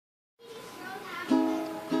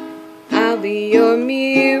be your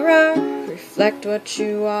mirror, reflect what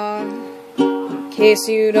you are. In case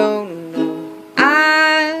you don't know,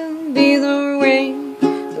 I'll be the rain,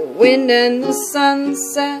 the wind and the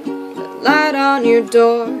sunset that light on your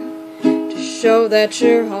door, to show that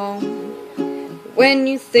you're home when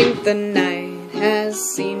you think the night has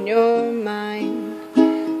seen your mind,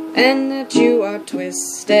 and that you are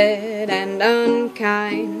twisted and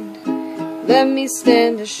unkind. Let me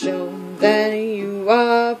stand to show that you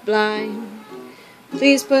are blind.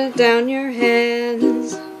 Please put down your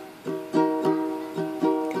hands,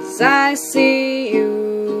 'cause I see you.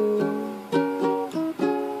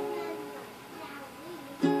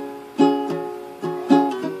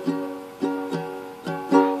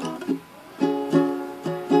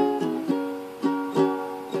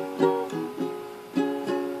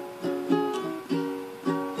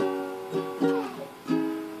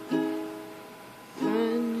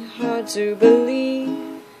 Hard to believe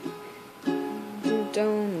you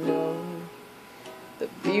don't know the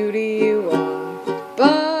beauty you are,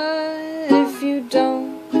 but if you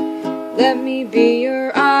don't, let me be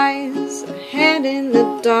your eyes, a hand in the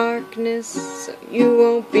darkness, so you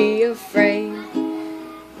won't be afraid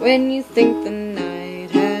when you think the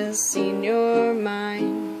night has seen your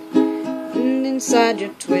mind, and inside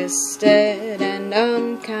you're twisted and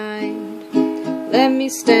unkind. Let me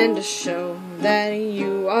stand to show that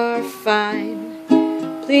you are fine.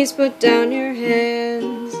 Please put down your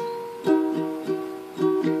hands,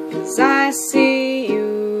 'cause I see